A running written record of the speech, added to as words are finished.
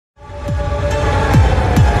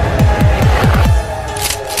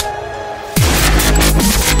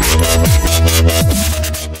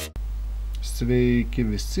Sveiki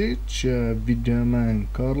visi, čia Videomen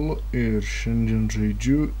Karlo ir šiandien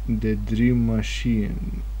žaidžiu The Dream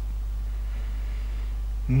Machine.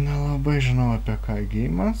 Nelabai žinau apie ką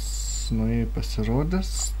geimas, naujai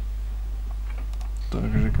pasirodęs. Tak,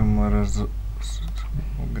 žiūrėkime,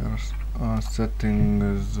 geras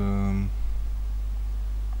settings.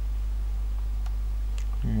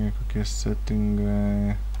 Kokie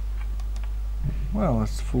settingai. Well,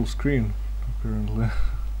 it's full screen apparently.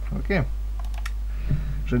 Okay.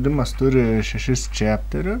 Žaidimas turi 6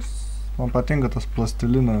 chapterius. Man patinka tas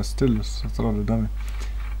plastilino stilius, atrodo įdomi.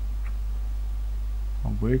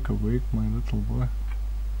 Awake, my little boy.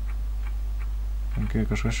 Okay,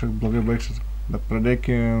 kažkas šiek blogai baigsis. Bet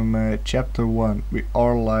pradėkime chapter 1. We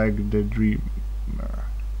are like the dreamer.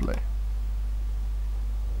 Play.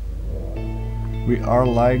 We are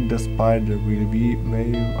like the spider, we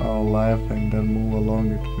wave our life and then move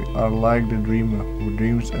along it. We are like the dreamer, who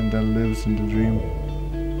dreams and then lives in the dream.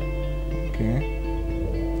 Okay.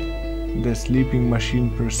 The sleeping machine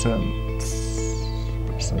presents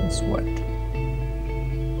what?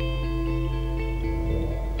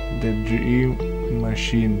 The Dream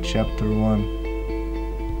Machine, Chapter 1.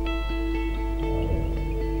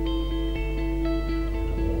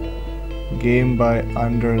 Game by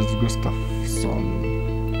Anders Gustafsson.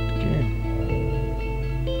 Okay.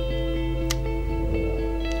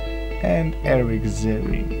 And Eric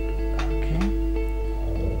Zerin. Okay.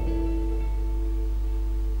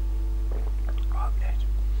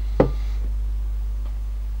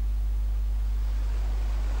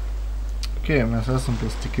 Okay, mes esam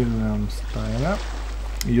plastikiniam style.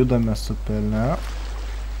 Judame su pele.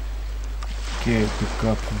 Okay, pick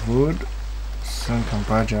up wood. Sunkam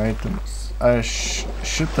pradžią items. Aš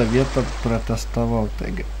šitą vietą pratestavau,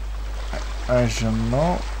 taigi aš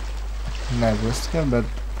žinau, ne viską, bet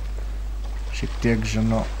šiek tiek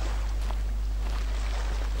žinau.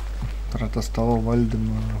 Pratestavau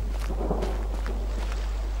valdymą.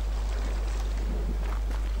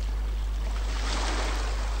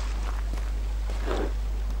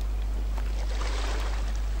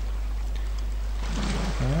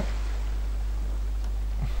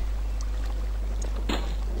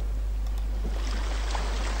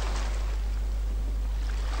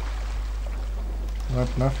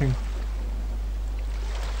 Nothing.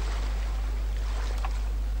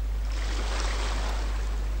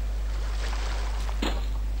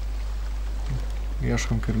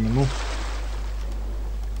 Ieškam kirminų.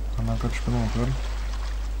 Manau, kad špinau turiu.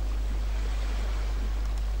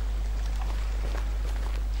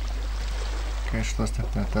 Okay, šitas net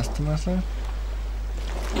netestinasi.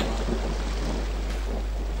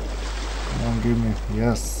 Come on, give me.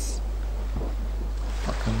 Yes.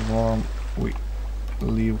 Fucking warm. Ui.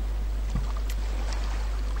 Leave.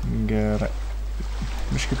 Gerai.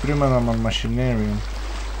 Biškai primena man mašinėrijų.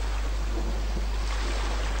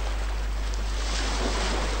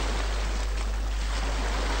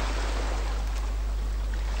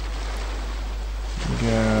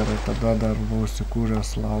 Gerai, tada dar buvau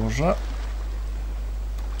įsikūręs laužą.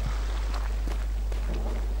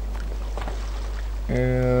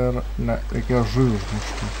 Ir ne, reikėjo žuvį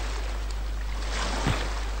užmušti.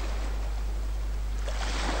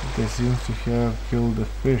 They seem to have killed the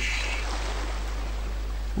fish.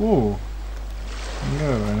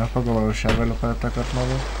 Gerai, nepagalvojau šią galiu tą kartą.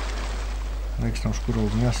 Reiks tam užkūrė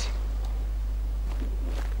ugnies.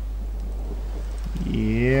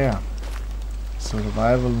 Yeah.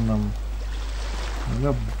 Survivalinam.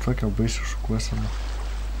 Ne, tokia baisi šukuosena.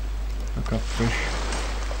 Tokia fish.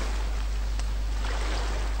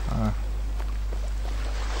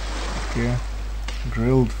 Okay.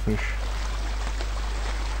 Grilled fish.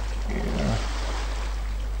 Yeah.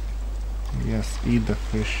 Yes, eat the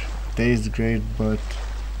fish. Tastes great, but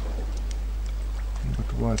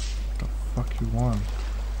what the fuck you want?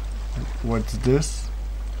 What's this?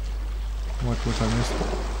 What was I missed?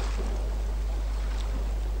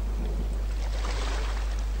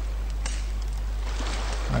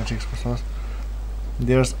 Magic sauce.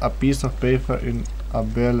 There's a piece of paper in a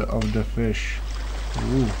belly of the fish.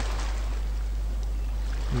 Ooh.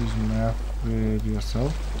 Use math with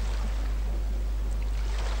yourself.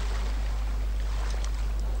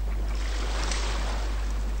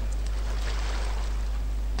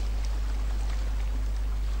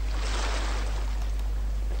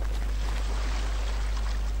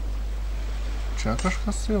 Čia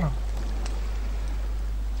kažkas yra.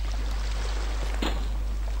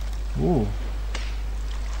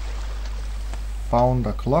 Found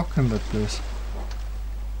a clock in that place.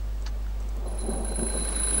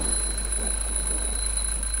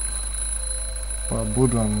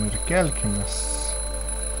 Pabudom ir kelkimės.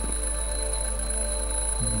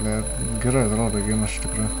 Bet gerai atrodo gėjimas iš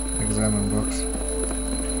tikrųjų. Examine box.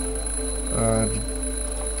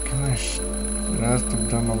 Can I rest of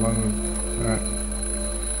them along with... Alright.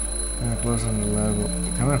 And close on the level.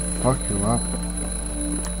 Can I fuck you up?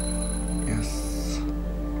 Yes.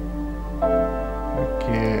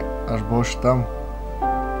 Okay, aš buvau šitam.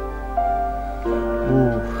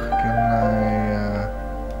 Can I...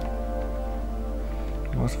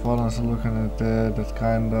 Most followers are looking at that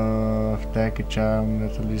kind of tacky charm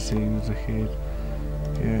that Alicia used to hate.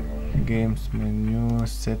 Yeah, games menu,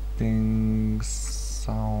 settings,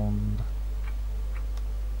 sound.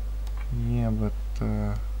 Yeah, but...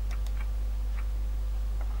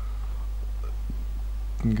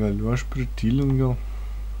 Galiu aš pritylint gal?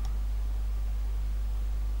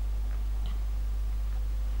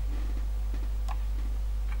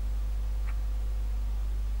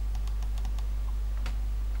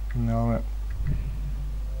 No.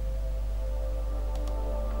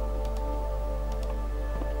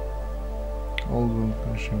 Old one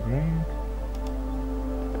finishing green.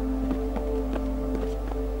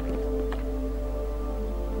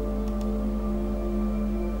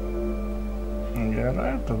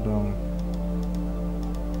 Gerai tada.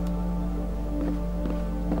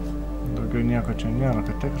 Daugiau nieko čia nėra,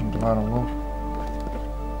 kad tikrint varom lauk.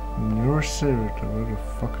 Your servitor, where the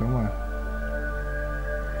fuck am I?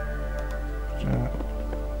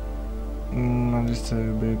 Alicia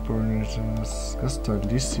bei pornėžinas. Kas to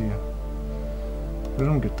Alicia?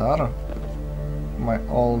 Turim gitarą? My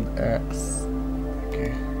old ass.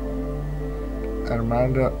 Okay. A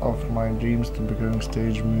reminder of my dreams to becoming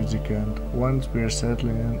stage musician. Once we are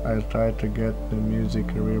settling in, I'll try to get the music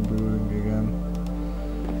career brewing again.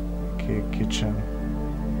 Okay, kitchen.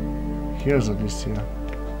 Here's Alicia.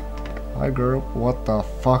 Hi girl, what the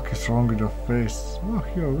fuck is wrong with your face? Oh,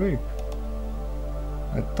 you're awake.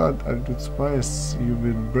 I thought I could spice you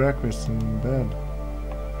with breakfast in bed.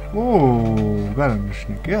 Oh, galim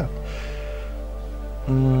išnekėt.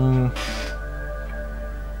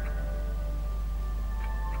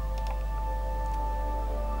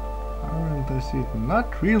 Aren't I see it?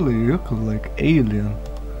 Not really, you look like alien.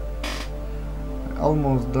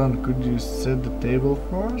 Almost done. Could you set the table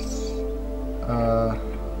for us?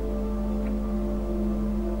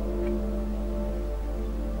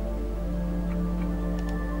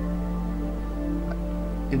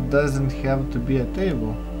 It doesn't have to be a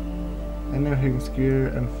table. Anything square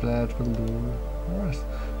and flat will do. Yes.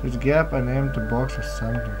 With gap and empty box or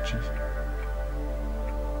something. Jeez.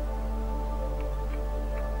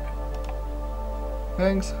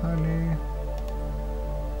 Thanks, honey.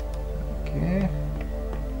 Okay.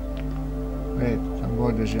 Wait, tam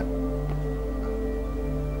buvo dėžė.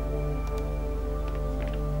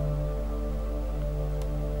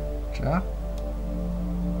 Čia?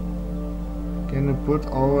 Can you put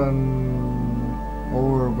oven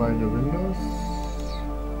over by the windows?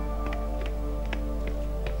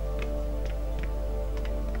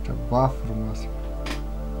 Čia bathroom.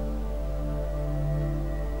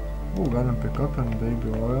 Galim pick up and baby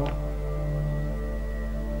oil.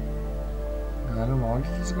 Galim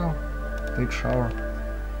maudytis gal? Take shower.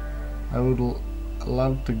 I would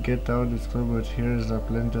love to get out this club, but here is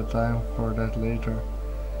plenty of time for that later.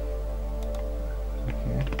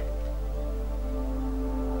 Okay.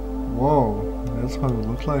 Whoa, that's what it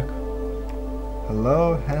looks like.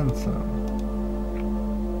 Hello, handsome.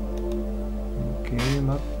 Okay,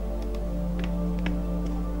 not.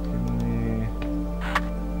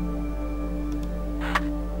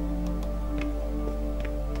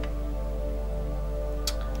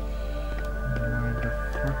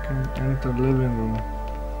 Enter living room.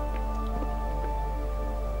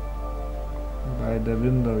 By the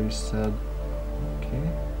window, he said. Okay.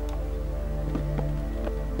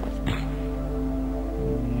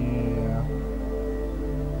 Yeah.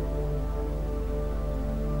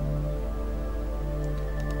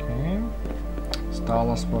 Okay.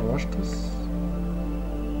 Stalas paruoštas.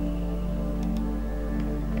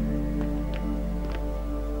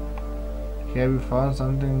 Have you found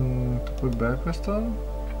something to put breakfast on?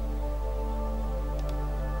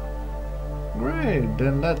 Great,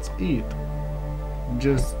 then let's eat.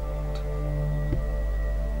 Just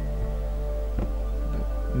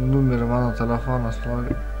numerį mano telefonas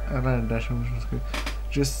yra 10 minučių.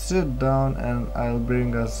 Just sit down and I'll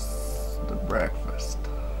bring us the breakfast.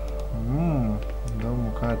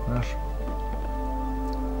 Įdomu, ką atneš.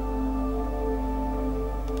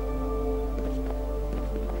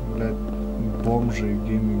 Blet, bomžai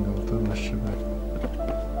gaming gal tu našime.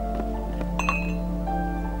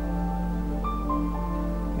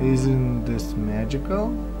 Isn't this magical?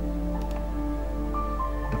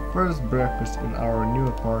 The first breakfast in our new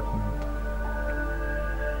apartment.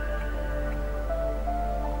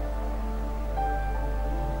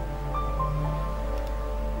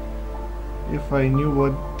 If I knew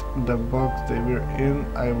what the box they were in,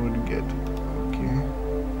 I would get it. Okay.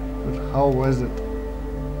 But how was it?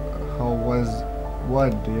 How was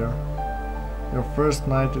what, dear? Your first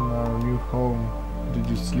night in our new home. Did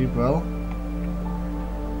you sleep well?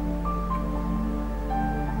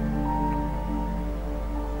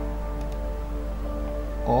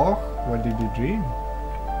 Oh, what did you dream?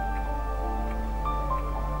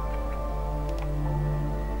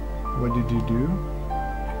 What did you do?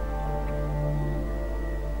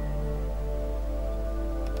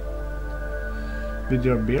 With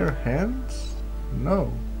your bare hands?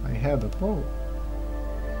 No, I had a pole.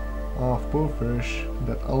 Oh, poor fish.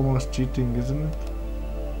 That almost cheating, isn't it?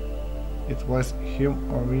 It was him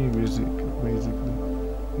or me, basically.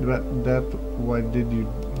 But what did you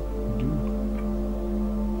do?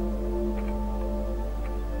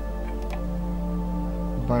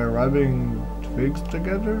 By rubbing twigs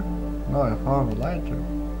together? No, I found a lighter.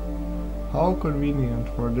 How convenient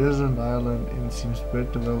for a desert island, and seems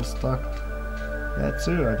pretty well stocked. That's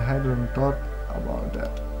it, I hadn't thought about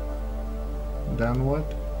that. Then what?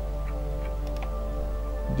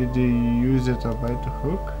 Did you use it to bite a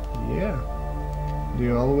hook? Yeah. Do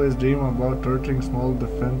you always dream about hurting small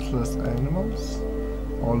defenseless animals?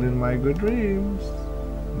 All in my good dreams.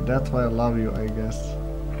 That's why I love you, I guess.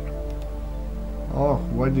 Oh,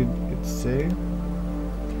 what did it say?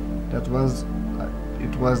 It was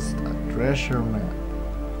a treasure map.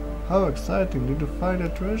 How exciting! Did you find a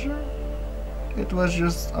treasure? It was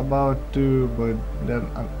just about to, but then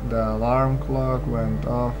the alarm clock went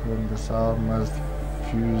off when the sound must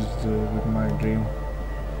fused with my dream.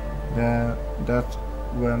 Then that's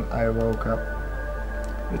when I woke up.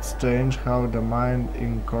 It's strange how the mind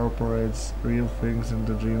incorporates real things in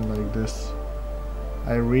the dream like this.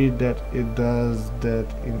 I read that it does that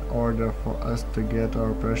in order for us to get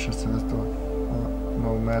our precious stuff,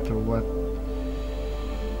 no matter what.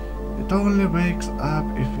 It only wakes up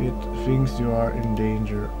if it thinks you are in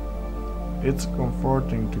danger. It's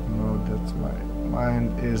comforting to know that my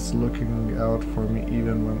mind is looking out for me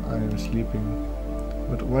even when I am sleeping.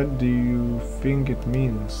 But what do you think it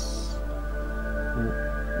means?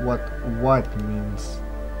 What means?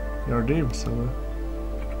 Your dream, silly.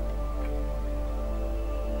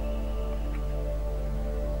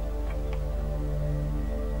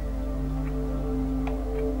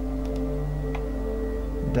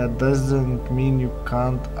 That doesn't mean you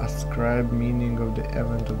can't ascribe meaning of the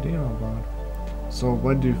event to dream about. So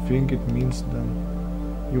what do you think it means then?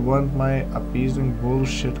 You want my appeasing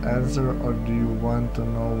bullshit answer, or do you want to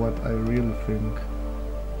know what I really think?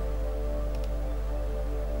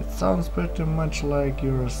 It sounds pretty much like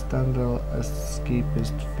your standard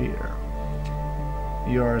escapist fear.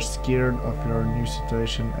 You are scared of your new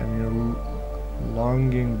situation and you're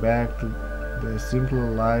longing back to the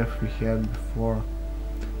simpler life we had before.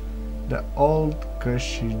 The old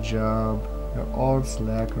cushy job, your old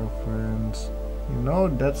slacker friends. You know,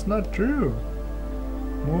 that's not true.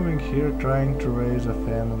 Moving here trying to raise a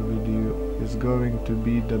family with you is going to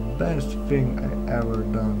be the best thing I ever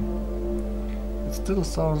done. It still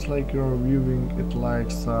sounds like you're viewing it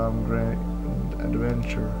like some grand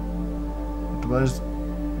adventure. It was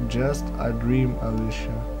just a dream,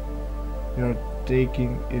 Alicia. You're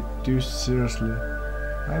taking it too seriously.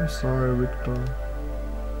 I'm sorry, Victor.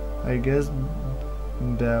 I guess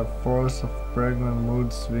the force of pregnant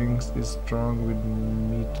mood swings is strong with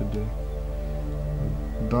me today.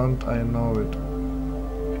 Don't I know it?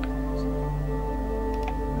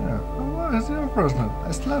 Yeah, how was your first night?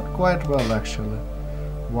 I slept quite well, actually.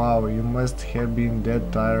 Wow, you must have been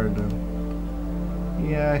dead tired then.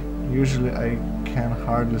 Yeah, usually I can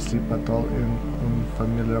hardly sleep at all in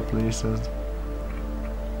unfamiliar places.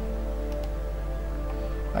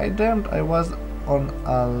 I dreamt I was on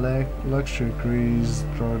a luxury cruise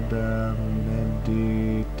through the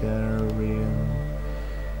Mediterranean.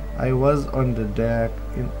 I was on the deck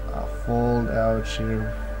in a fold-out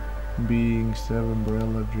chair, being served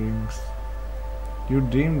umbrella drinks. You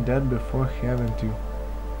dreamed that before, haven't you?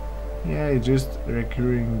 Yeah, it's just a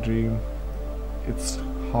recurring dream. It's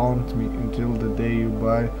haunt me until the day you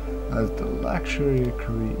buy us the luxury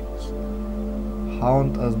cruise.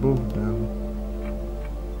 Haunt us both then.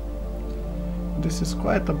 This is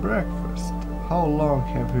quite a breakfast. How long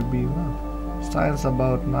have you been up? Since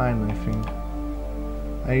about 9, I think.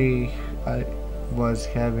 I was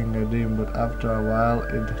having a dream, but after a while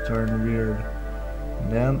it turned weird.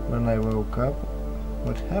 Then, when I woke up,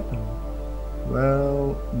 what happened?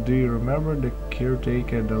 Well, do you remember the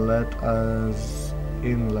caretaker that let us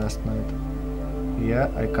in last night? Yeah,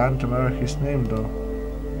 I can't remember his name though.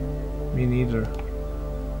 Me neither.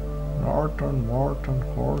 Norton, Morton,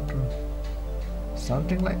 Horton.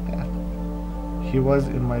 Something like that. He was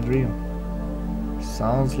in my dream.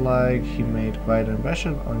 Sounds like he made quite an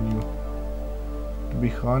impression on you. To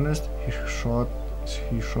be honest, he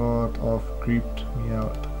sort of creeped me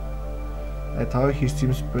out. I thought he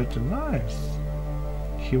seems pretty nice.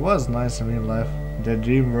 He was nice in real life. The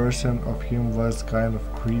dream version of him was kind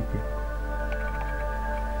of creepy.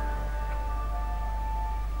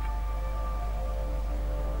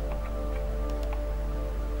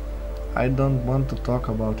 I don't want to talk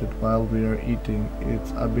about it while we are eating.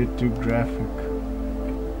 It's a bit too graphic.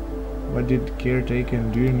 What did caretaker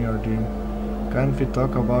do in your dream? Can't we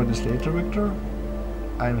talk about this later, Victor?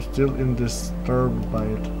 I'm still disturbed by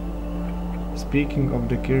it. Speaking of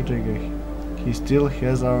the caretaker, he still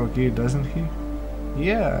has our key, doesn't he?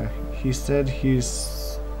 Yeah, he said he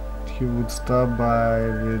would stop by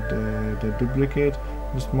with the duplicate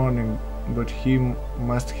this morning, but he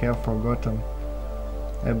must have forgotten.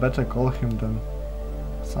 I better call him then.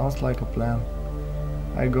 Sounds like a plan.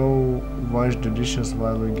 I go wash the dishes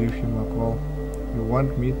while we give him a call. You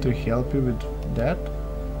want me to help you with that?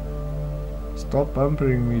 Stop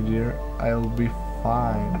pampering me, dear. I'll be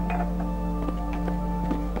fine.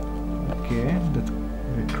 Okay, that's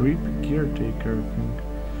the creepy caretaker thing.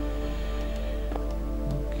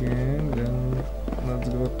 Okay, then let's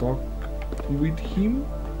go talk with him.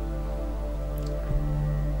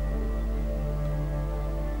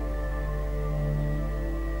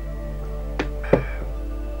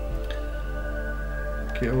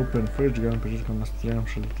 Okay, open fridge, galim pažiūrėti, ką mes turėjom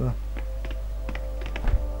šalta.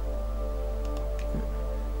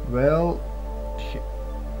 Well,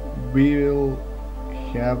 we'll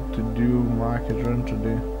have to do market run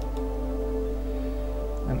today.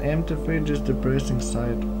 An empty fridge is depressing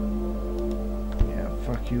sight. Yeah,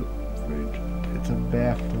 fuck you, fridge. It's a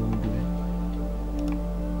bathroom, dude.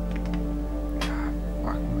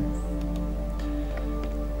 Fuck me.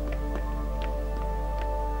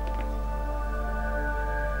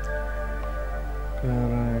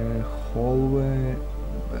 Hallway,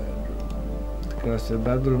 bedroom. Tikriausiai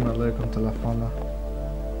bedroom laikom telefoną.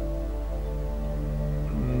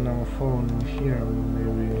 No phone in here,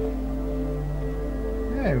 maybe.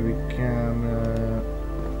 Yeah, we can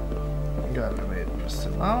galime ir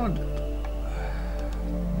pasimaudyti.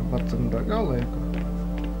 Dabar turim daugiau laiko.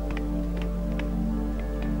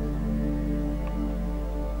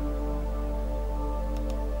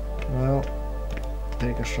 Well,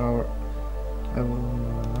 take a shower. I will know.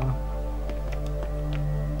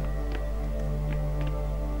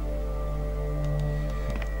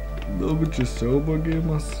 Galbūt čia siaubo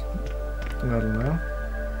geimas. Ar ne?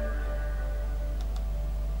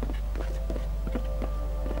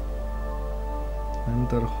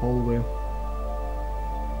 Enter hallway.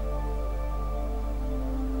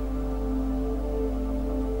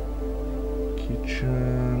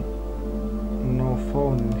 Kitchen. No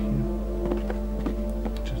phone in here.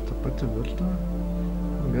 Čia ta pati virtuvė.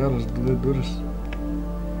 Geras, dvi duris.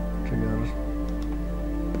 Čia geras.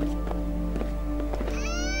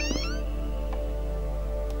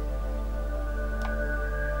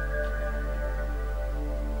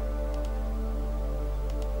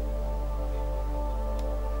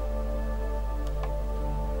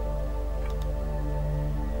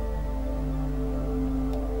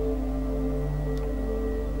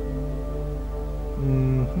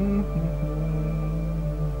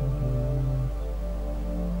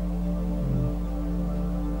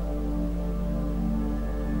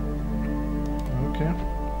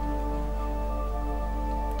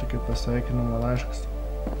 Pasveikinimo laiškas.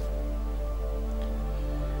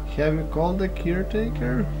 Have you called the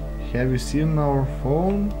caretaker? Have you seen our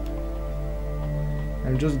phone?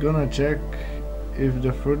 I'm just gonna check if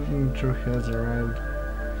the furniture has arrived.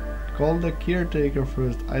 Call the caretaker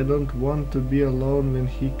first. I don't want to be alone when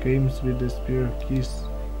he comes with the spare keys.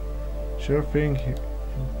 Sure thing.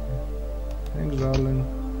 Thanks, darling.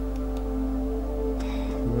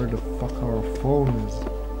 Where the fuck our phone is?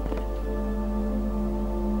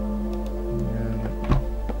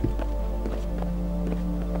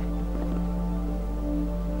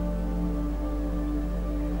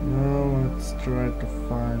 Try to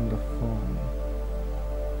find the phone.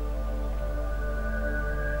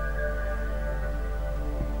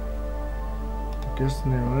 Guess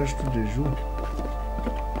never is to the zoo.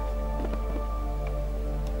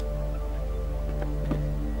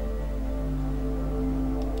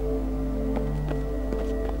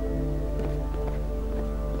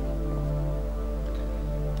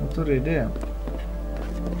 turi idėją.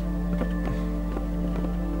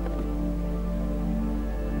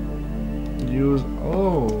 Use...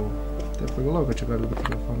 Oh! Taip pagalvoju, kad čia gali būti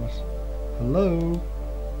telefonas. Hello?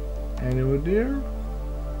 Anyone there?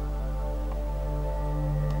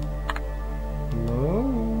 Hello?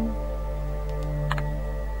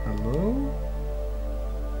 Hello?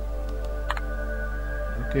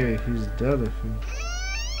 Okay, he's dead, I think.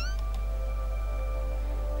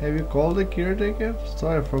 Have you called the caretaker?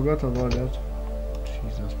 Sorry, I forgot about that.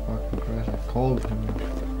 Jesus fucking Christ, I called him.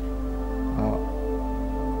 Oh.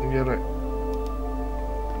 Gerai.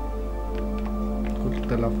 Kur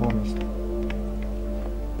telefonas?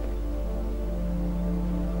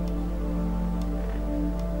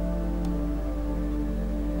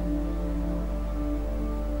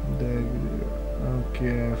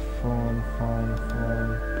 Okay, phone.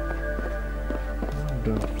 What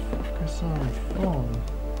the fuck is on the phone?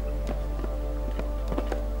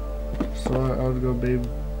 So I'll go, babe.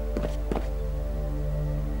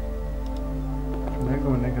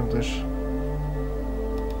 Nekam tai aš...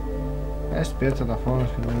 Spėju telefonas,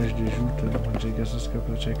 kad man iš dėžių, tai man reikės viską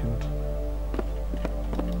pračekinti.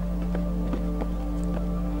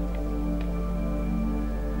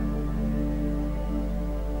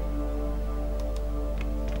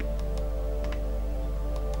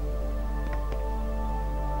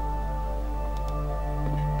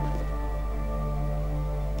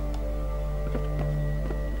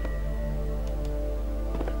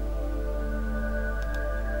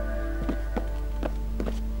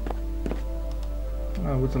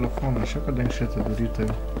 Telefoną, aš kadangi šitą darytai.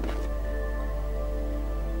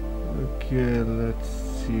 Okay, let's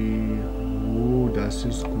see. Ooh, that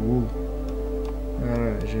is cool.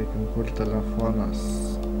 Gerai, žiūrėkim, kur telefonas.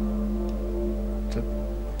 Čia...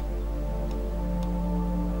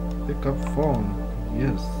 Pick up phone.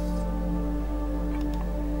 Yes.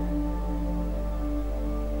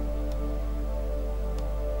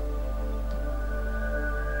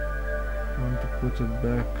 Want to put it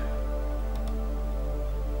back.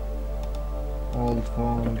 Old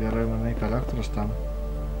phone, gerai, man reikia elektros tam.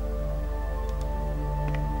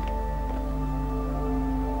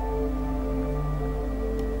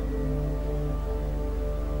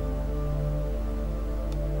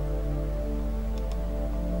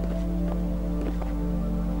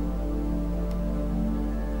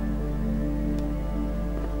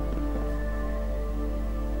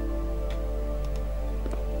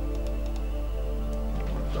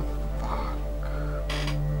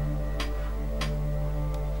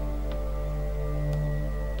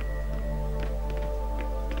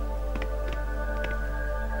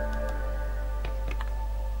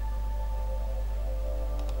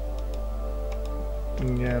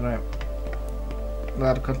 Gerai.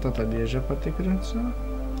 Dar kartą tą dėžę patikrinsiu.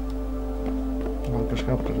 Gal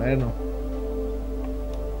kažką praleidau.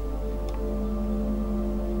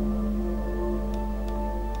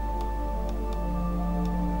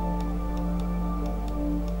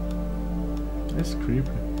 It's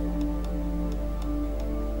creepy.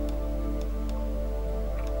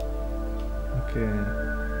 Okay.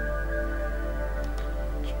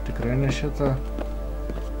 Tikrai ne šitą.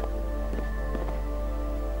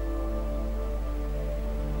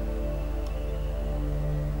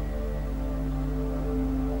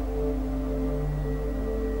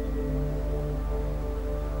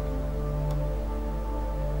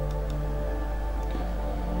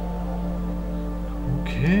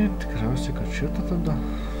 Tikriausiai, kad šitą tada.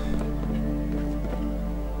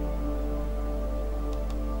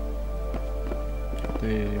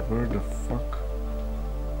 Tai where the fuck?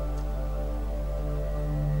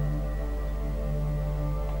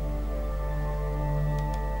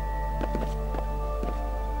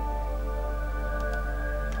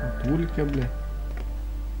 Atulkė, ble.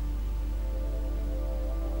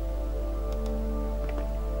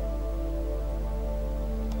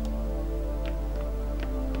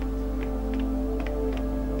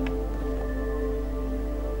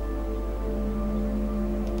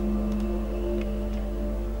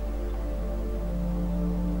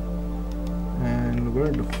 Where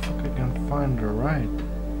the fuck I can find the right?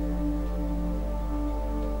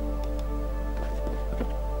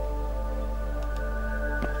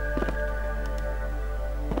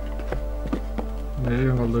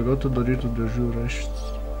 Nežinau, gal daugiau tu darytų dėžių raštis.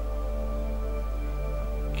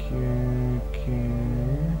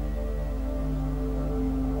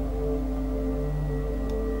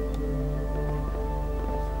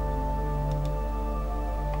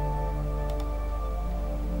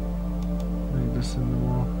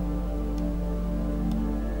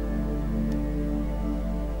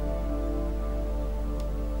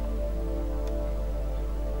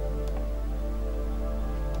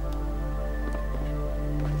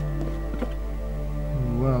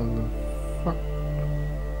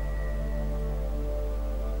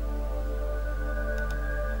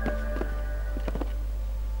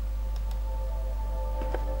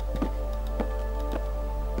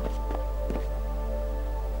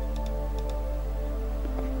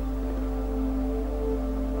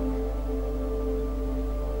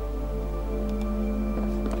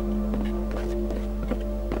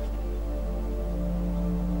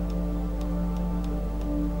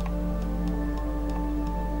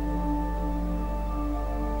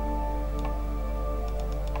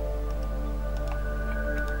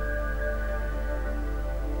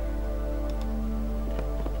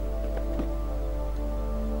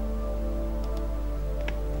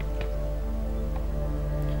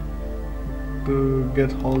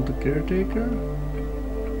 get hold the caretaker?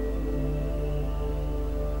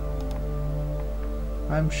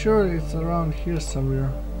 I'm sure it's around here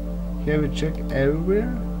somewhere. Have you checked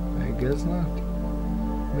everywhere? I guess not.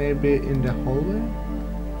 Maybe in the hallway?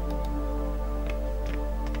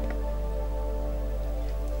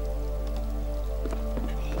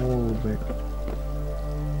 Hallway.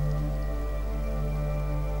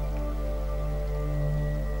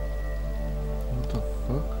 What the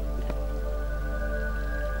fuck?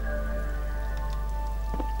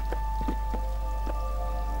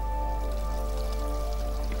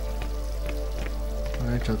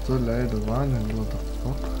 Ai, čia tu leido vandenį, what the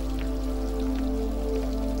fuck?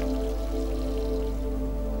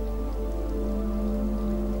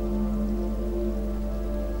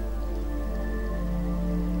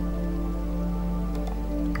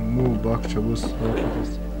 Bak, čia bus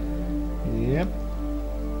roketas. Yep.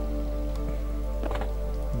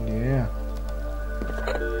 Yeah.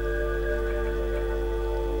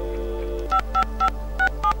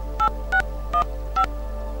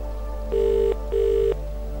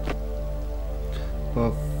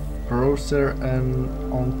 Professor and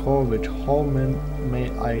Onkovich, how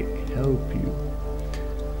may I help you?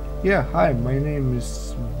 Yeah, hi, my name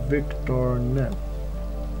is Victor Neff.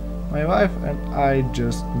 My wife and I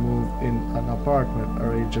just moved in an apartment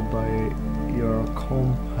arranged by your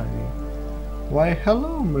company. Why,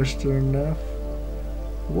 hello, Mr. Neff.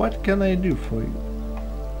 What can I do for you?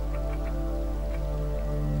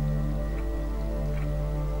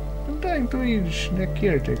 I'm trying to reach the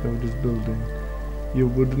caretaker of this building. You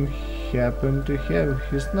wouldn't happen to have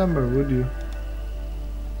his number, would you?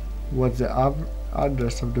 What's the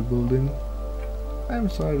address of the building? I'm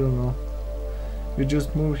sorry, I don't know. We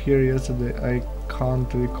just moved here yesterday. I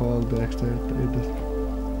can't recall the exact address.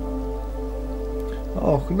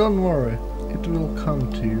 Oh, don't worry. It will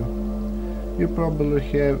come to you. You probably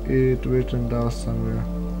have it written down somewhere.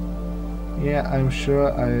 Yeah, I'm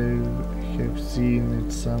sure I have seen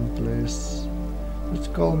it someplace.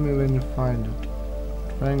 Just call me when you find it.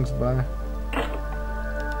 Thanks, bye.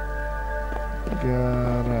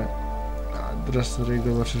 Gerai. Adresą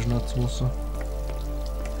reikia dabar čia žinot mūsų.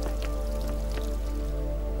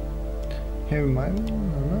 Have mine?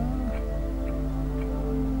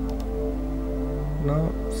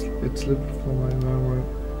 No, it slipped from my memory.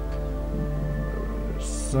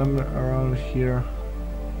 Somewhere around here.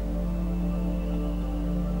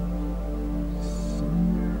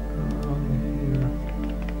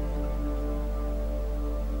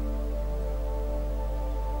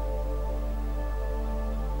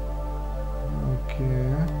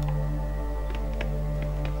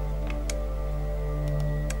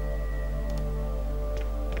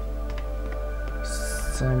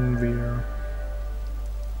 Somewhere.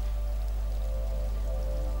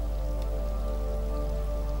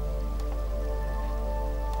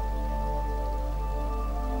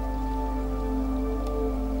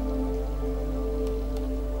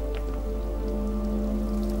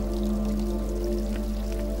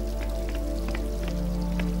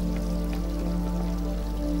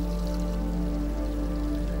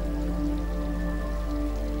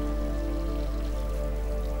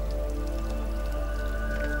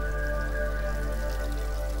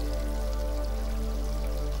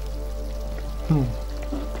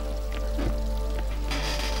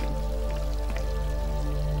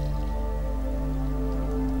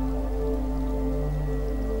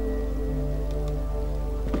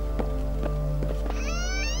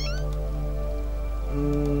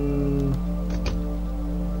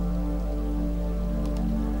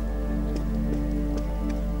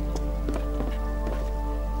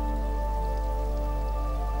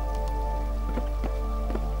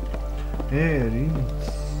 Rinks.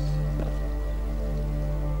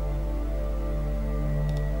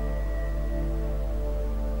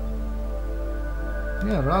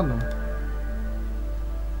 Ne, radom.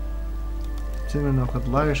 Atsimenu, kad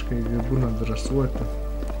laiškai būna drąsuoti.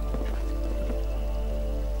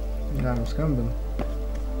 Galim skambinti.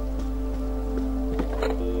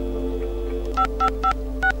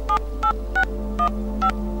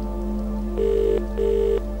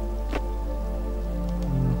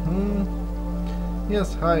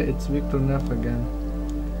 Yes, hi, it's Victor Neff again.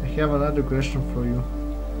 I have another question for you.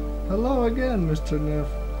 Hello again, Mr. Neff.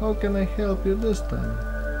 How can I help you this time?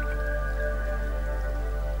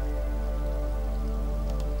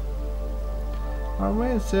 Our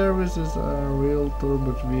main service is a realtor,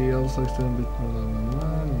 but we also extend it.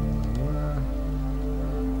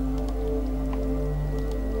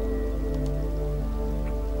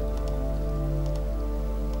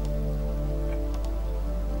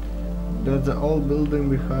 That's the old building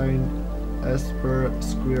behind as per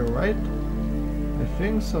square, right? I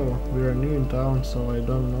think so. We are new in town, so I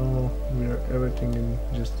don't know where everything in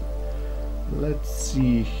just... Let's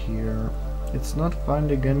see here. It's not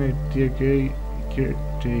finding any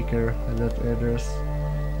caretaker at that address.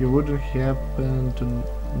 You wouldn't happen to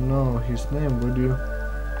know his name, would you?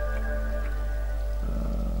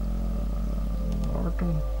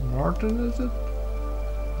 Norton, is it?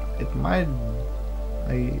 It might...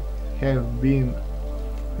 I have been...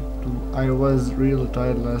 I was real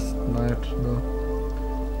tired last night, though.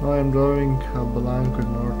 Now I'm drawing a blank with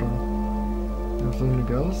Norton. And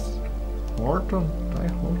something else? Horton?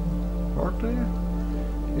 Horton?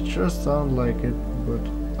 It sure sounds like it, but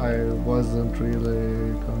I wasn't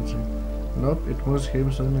really convincing. Nope, it must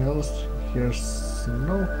have something else. Here's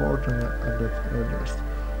no Horton at that address.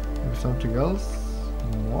 Maybe something else?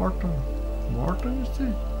 Morton, you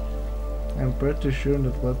see? I'm pretty sure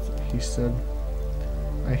that's what he said.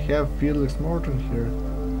 I have Felix Morton here,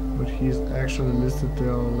 but he's actually listed to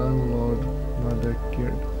our landlord, not the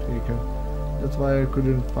caretaker. That's why I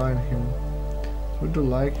couldn't find him. Would you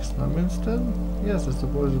like his number instead? Yes, I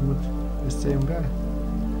suppose it would be the same guy.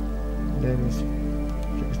 Dennis.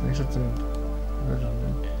 Next to him.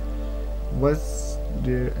 Was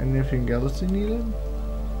there anything else you needed?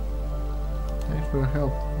 Thanks for your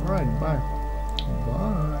help. Alright, bye.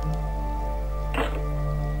 Bye.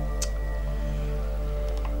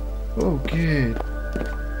 Ok.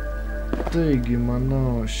 Taigi,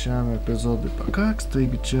 manau, šiam epizodui pakaks.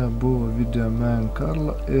 Taigi, čia buvo Videomen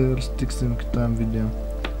Karla ir sutiksim kitam video.